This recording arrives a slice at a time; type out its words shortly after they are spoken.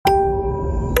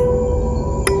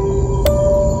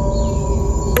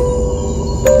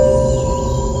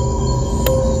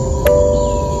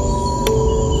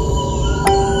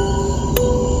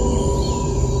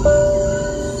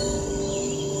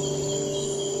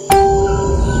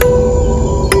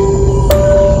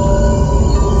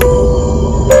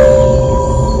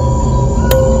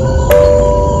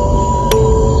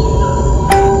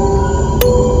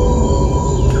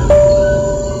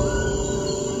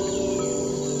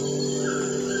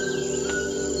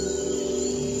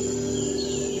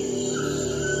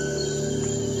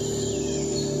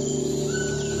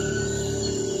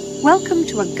Welcome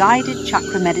to a guided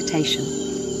chakra meditation.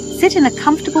 Sit in a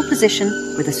comfortable position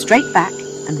with a straight back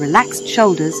and relaxed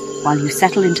shoulders while you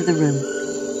settle into the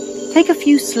room. Take a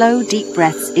few slow, deep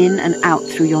breaths in and out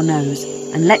through your nose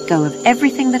and let go of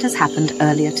everything that has happened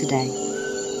earlier today.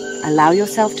 Allow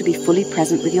yourself to be fully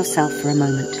present with yourself for a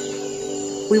moment.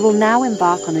 We will now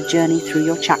embark on a journey through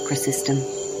your chakra system,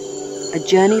 a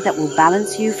journey that will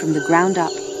balance you from the ground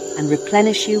up and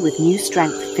replenish you with new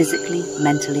strength physically,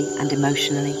 mentally, and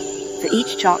emotionally. For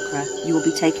each chakra, you will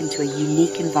be taken to a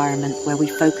unique environment where we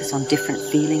focus on different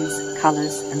feelings,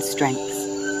 colors, and strengths.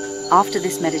 After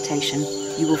this meditation,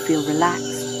 you will feel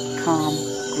relaxed, calm,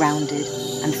 grounded,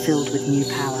 and filled with new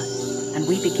power. And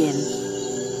we begin.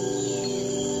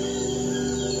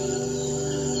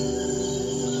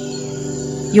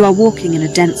 You are walking in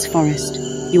a dense forest.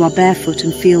 You are barefoot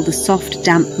and feel the soft,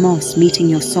 damp moss meeting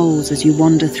your soles as you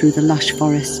wander through the lush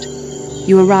forest.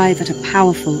 You arrive at a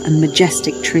powerful and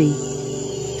majestic tree.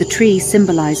 The tree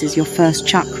symbolizes your first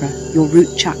chakra, your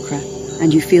root chakra,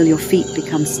 and you feel your feet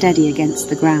become steady against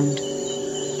the ground.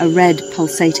 A red,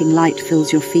 pulsating light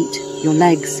fills your feet, your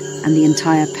legs, and the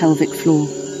entire pelvic floor.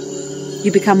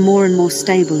 You become more and more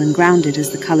stable and grounded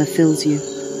as the color fills you.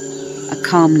 A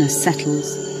calmness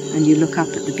settles, and you look up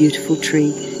at the beautiful tree.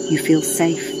 You feel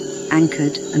safe,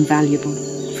 anchored, and valuable.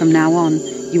 From now on,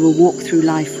 you will walk through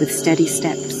life with steady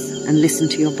steps and listen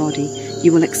to your body.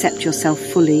 You will accept yourself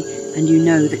fully, and you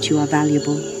know that you are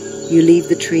valuable. You leave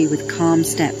the tree with calm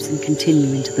steps and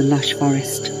continue into the lush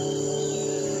forest.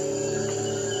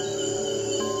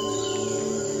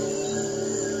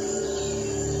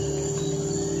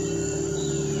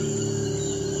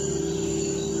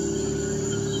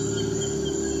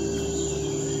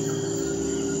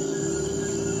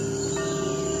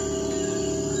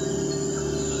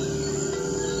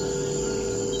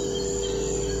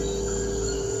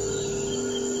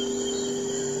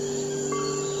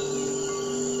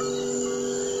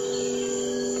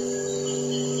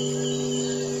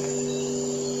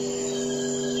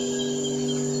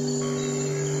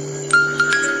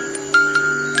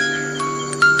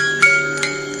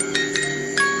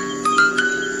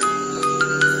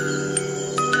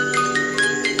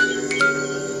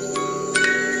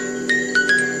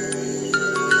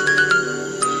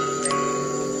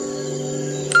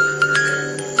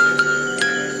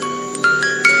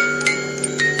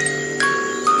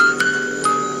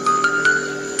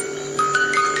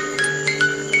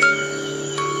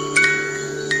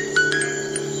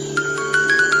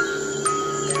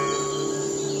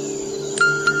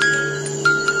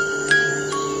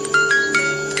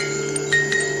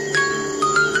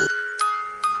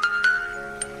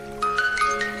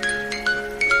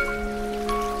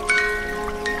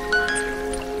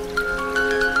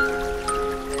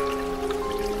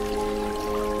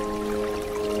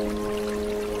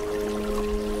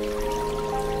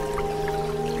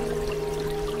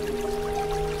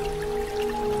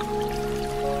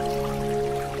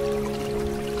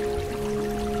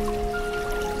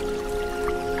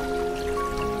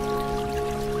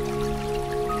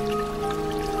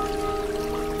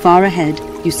 Far ahead,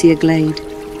 you see a glade.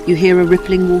 You hear a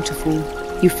rippling waterfall.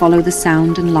 You follow the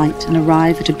sound and light and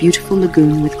arrive at a beautiful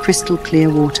lagoon with crystal clear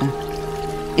water.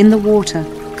 In the water,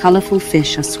 colorful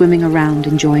fish are swimming around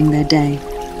enjoying their day.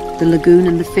 The lagoon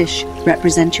and the fish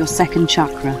represent your second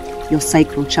chakra, your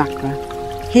sacral chakra.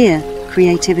 Here,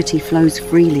 creativity flows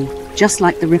freely, just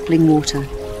like the rippling water.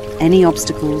 Any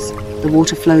obstacles, the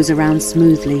water flows around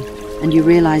smoothly, and you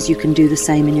realize you can do the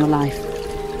same in your life.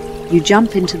 You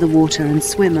jump into the water and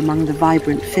swim among the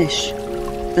vibrant fish.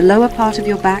 The lower part of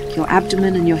your back, your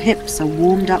abdomen, and your hips are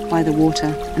warmed up by the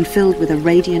water and filled with a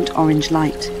radiant orange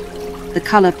light. The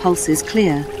color pulses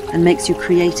clear and makes you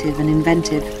creative and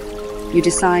inventive. You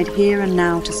decide here and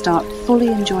now to start fully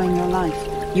enjoying your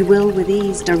life. You will, with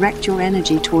ease, direct your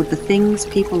energy toward the things,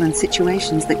 people, and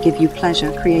situations that give you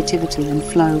pleasure, creativity, and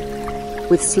flow.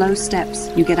 With slow steps,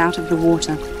 you get out of the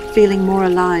water, feeling more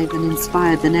alive and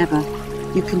inspired than ever.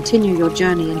 You continue your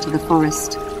journey into the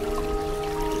forest.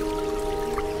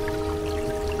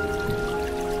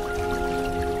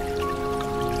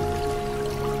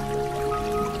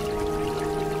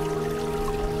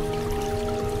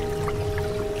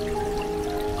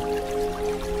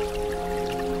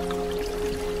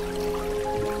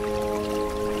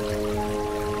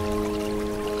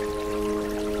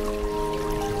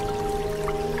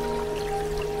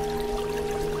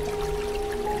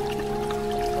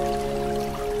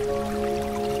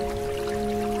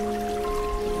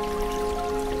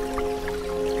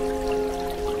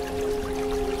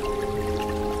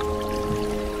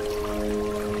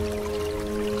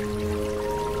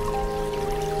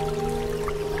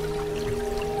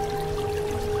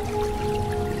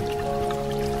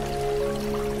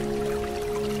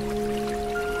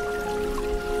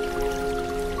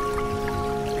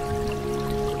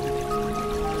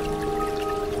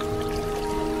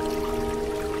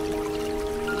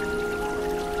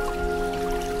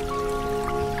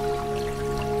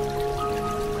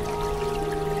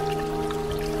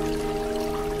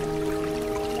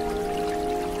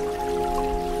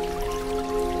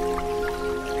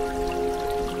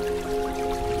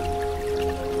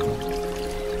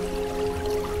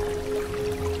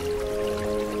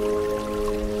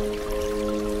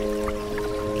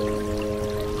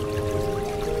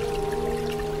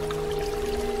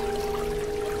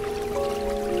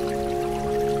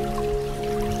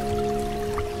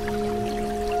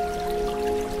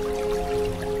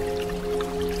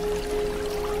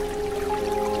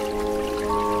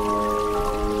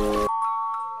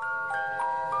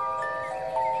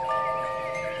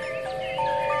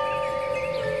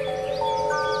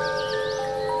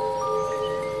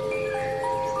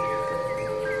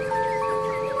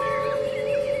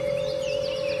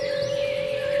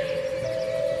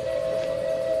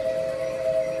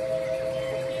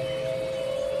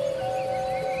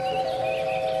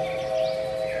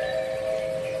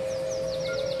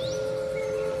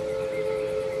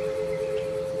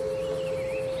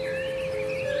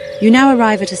 You now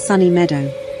arrive at a sunny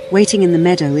meadow. Waiting in the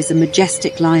meadow is a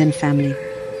majestic lion family.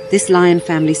 This lion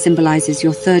family symbolizes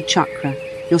your third chakra,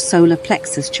 your solar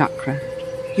plexus chakra.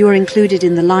 You are included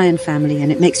in the lion family,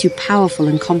 and it makes you powerful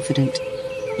and confident.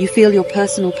 You feel your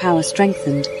personal power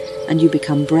strengthened, and you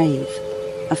become brave.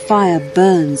 A fire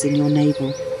burns in your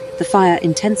navel. The fire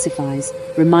intensifies,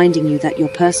 reminding you that your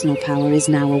personal power is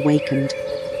now awakened.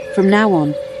 From now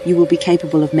on, you will be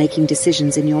capable of making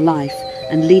decisions in your life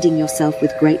and leading yourself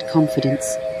with great confidence.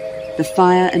 The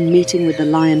fire and meeting with the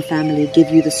lion family give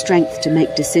you the strength to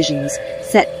make decisions,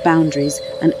 set boundaries,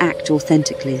 and act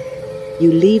authentically.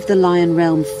 You leave the lion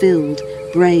realm filled,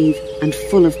 brave, and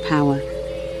full of power.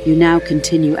 You now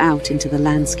continue out into the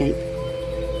landscape.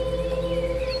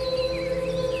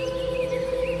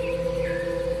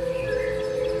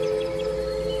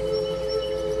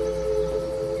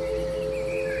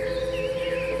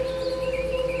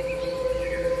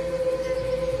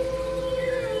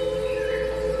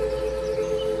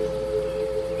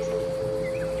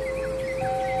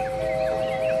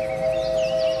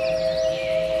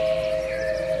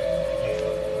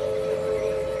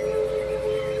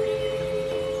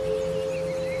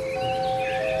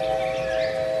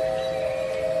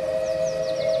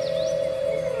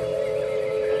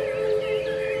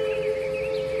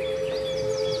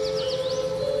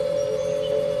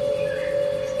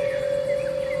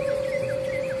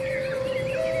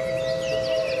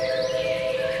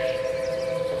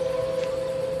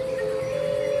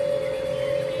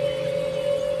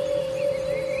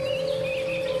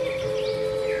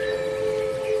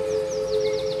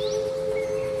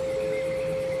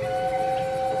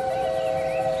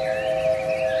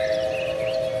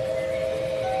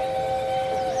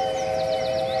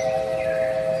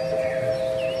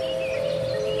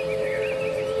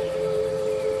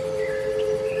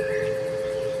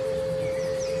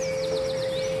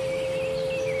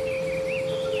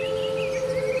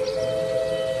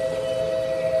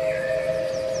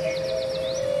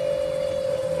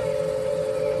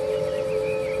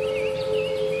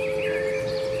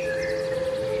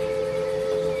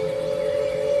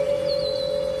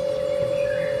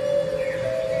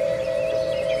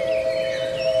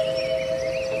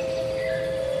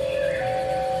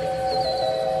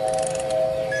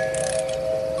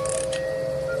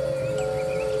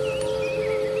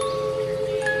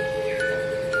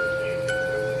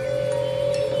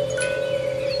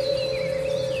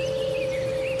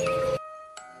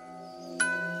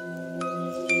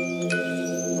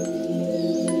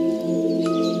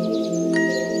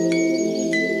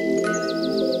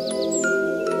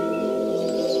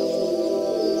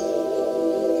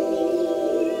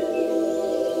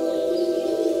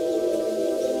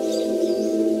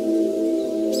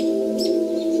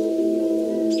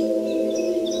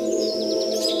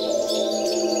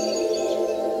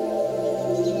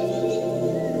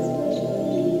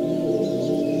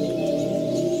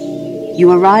 You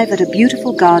arrive at a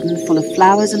beautiful garden full of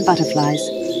flowers and butterflies.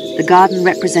 The garden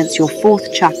represents your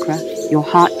fourth chakra, your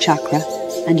heart chakra,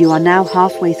 and you are now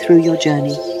halfway through your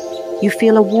journey. You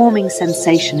feel a warming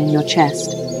sensation in your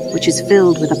chest, which is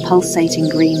filled with a pulsating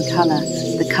green color.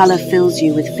 The color fills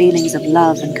you with feelings of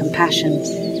love and compassion,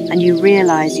 and you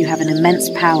realize you have an immense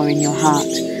power in your heart,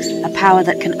 a power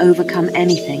that can overcome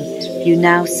anything. You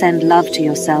now send love to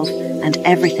yourself and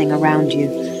everything around you.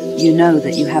 You know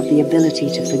that you have the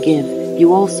ability to forgive.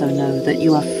 You also know that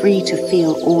you are free to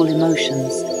feel all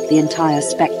emotions, the entire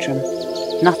spectrum.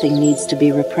 Nothing needs to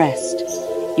be repressed.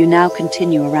 You now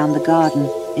continue around the garden,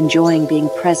 enjoying being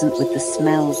present with the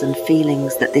smells and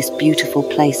feelings that this beautiful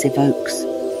place evokes.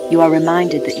 You are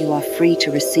reminded that you are free to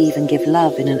receive and give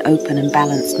love in an open and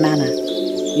balanced manner.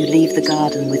 You leave the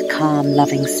garden with calm,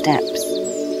 loving steps.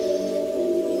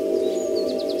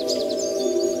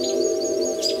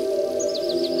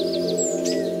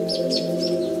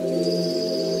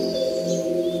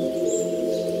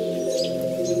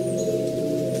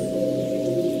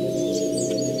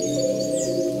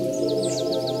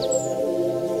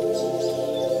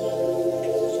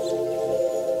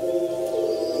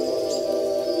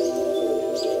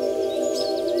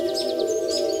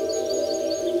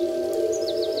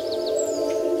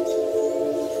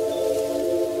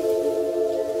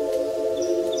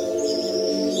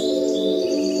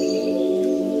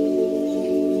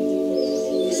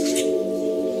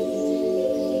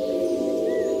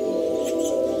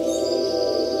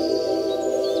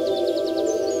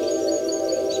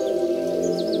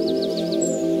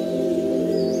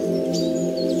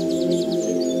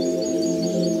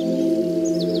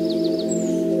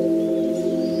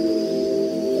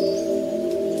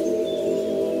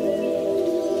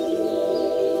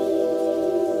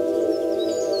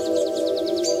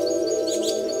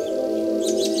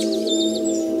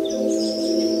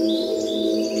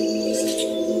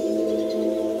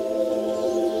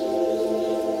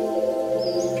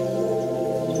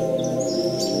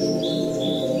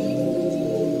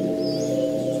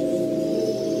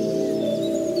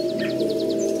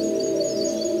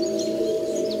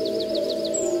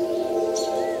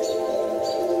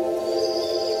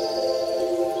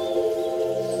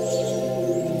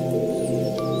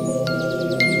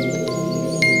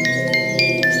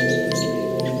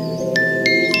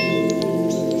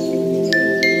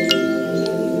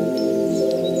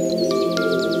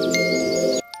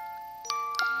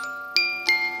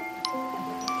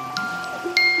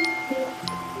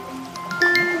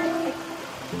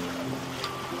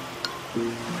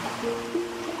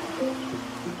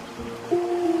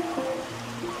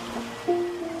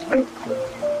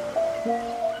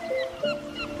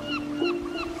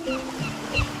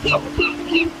 Your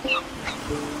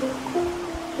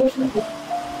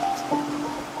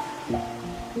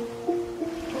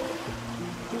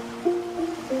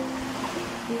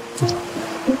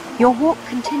walk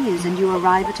continues and you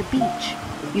arrive at a beach.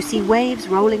 You see waves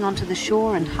rolling onto the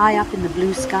shore, and high up in the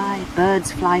blue sky,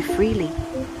 birds fly freely.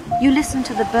 You listen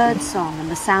to the bird song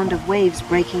and the sound of waves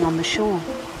breaking on the shore.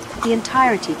 The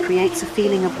entirety creates a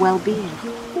feeling of well-being.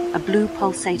 A blue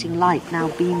pulsating light now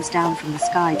beams down from the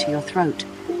sky to your throat,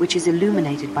 which is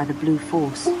illuminated by the blue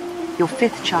force. Your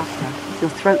fifth chakra, your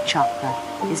throat chakra,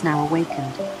 is now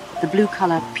awakened. The blue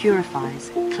color purifies,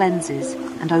 cleanses,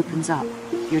 and opens up.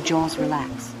 Your jaws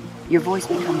relax. Your voice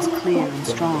becomes clear and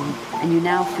strong, and you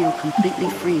now feel completely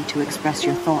free to express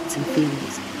your thoughts and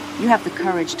feelings. You have the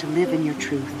courage to live in your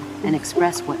truth and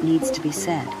express what needs to be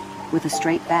said. With a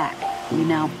straight back, you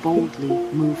now boldly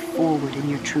move forward in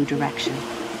your true direction.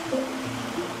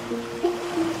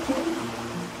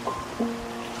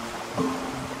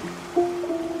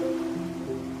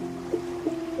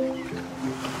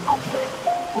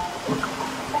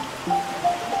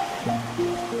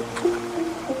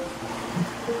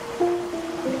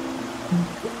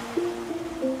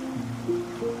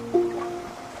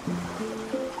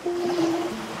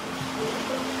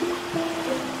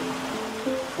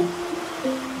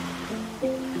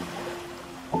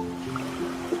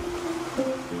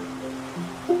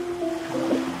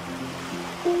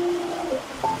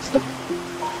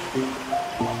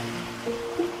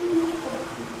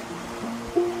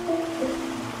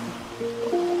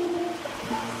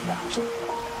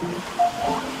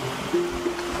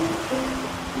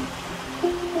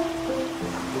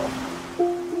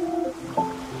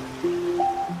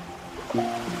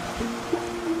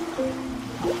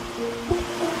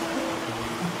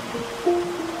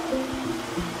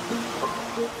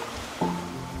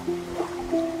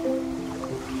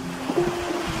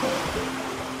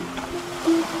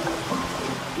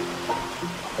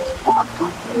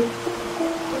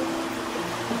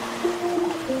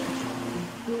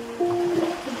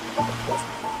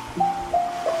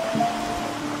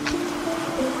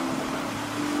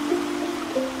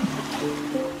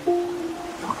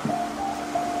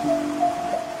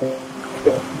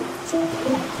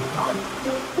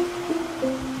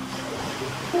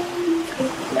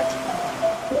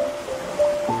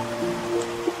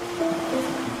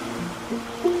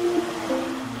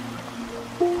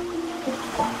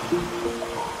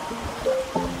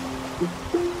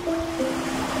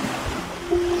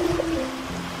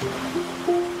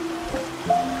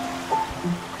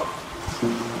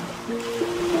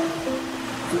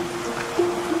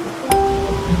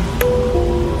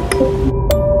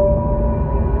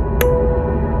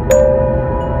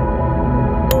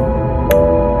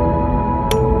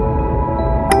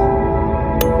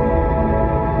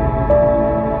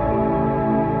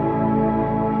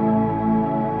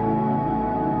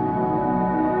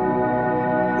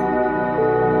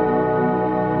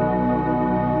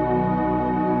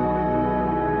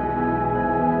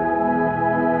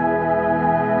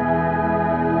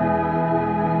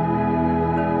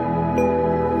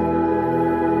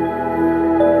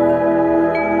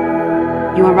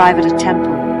 You arrive at a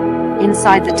temple.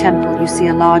 Inside the temple, you see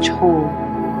a large hall.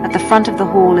 At the front of the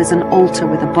hall is an altar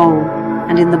with a bowl,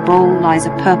 and in the bowl lies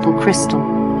a purple crystal.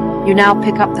 You now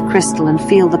pick up the crystal and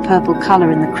feel the purple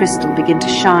color in the crystal begin to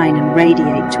shine and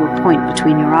radiate to a point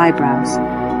between your eyebrows.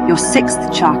 Your sixth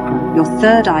chakra, your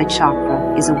third eye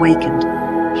chakra, is awakened.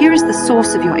 Here is the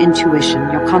source of your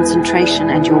intuition, your concentration,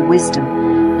 and your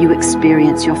wisdom. You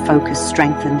experience your focus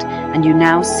strengthened, and you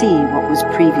now see what was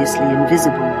previously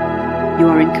invisible. You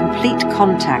are in complete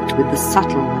contact with the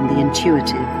subtle and the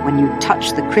intuitive. When you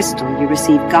touch the crystal, you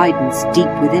receive guidance deep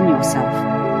within yourself.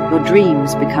 Your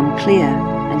dreams become clear,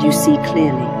 and you see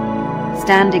clearly.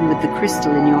 Standing with the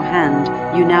crystal in your hand,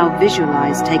 you now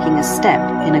visualize taking a step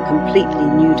in a completely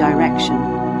new direction,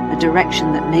 a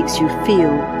direction that makes you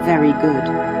feel very good,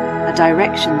 a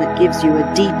direction that gives you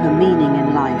a deeper meaning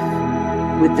in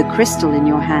life. With the crystal in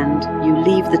your hand, you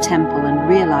leave the temple and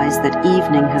realize that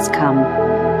evening has come.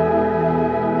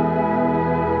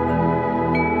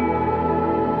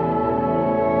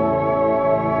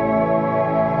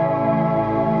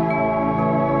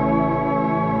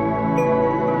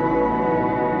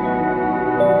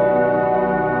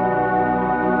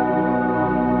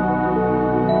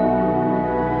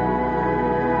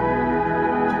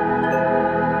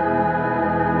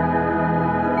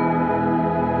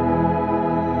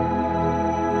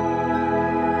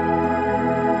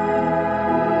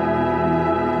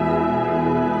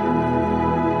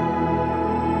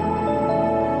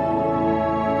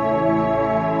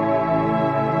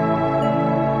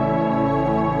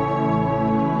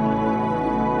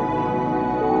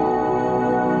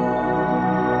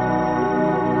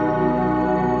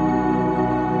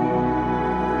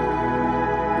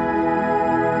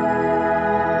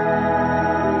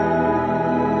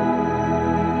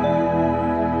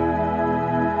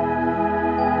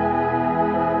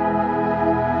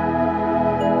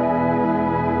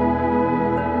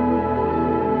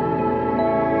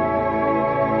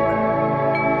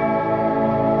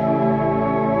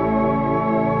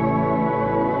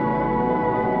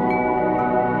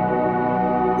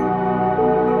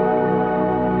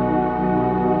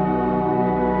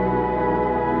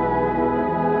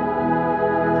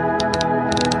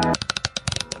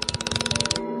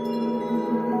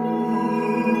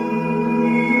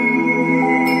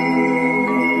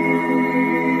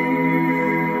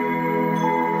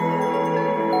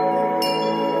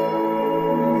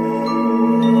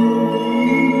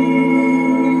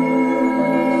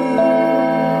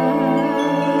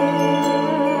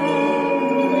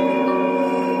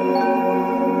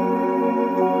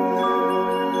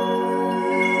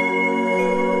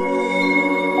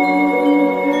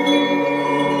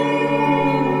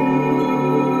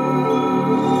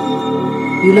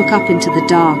 You look up into the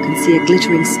dark and see a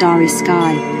glittering starry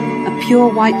sky. A pure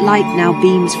white light now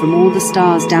beams from all the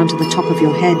stars down to the top of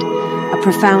your head. A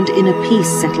profound inner peace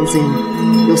settles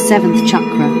in. Your seventh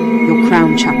chakra, your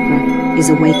crown chakra, is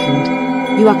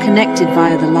awakened. You are connected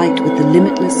via the light with the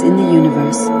limitless in the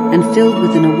universe and filled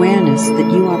with an awareness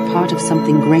that you are part of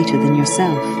something greater than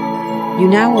yourself. You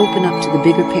now open up to the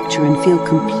bigger picture and feel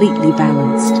completely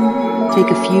balanced. Take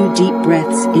a few deep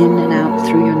breaths in and out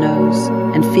through your nose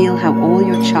and feel how all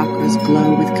your chakras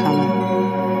glow with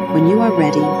color. When you are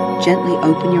ready, gently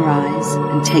open your eyes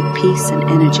and take peace and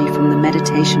energy from the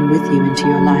meditation with you into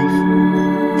your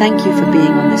life. Thank you for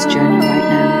being on this journey right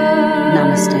now.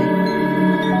 Namaste.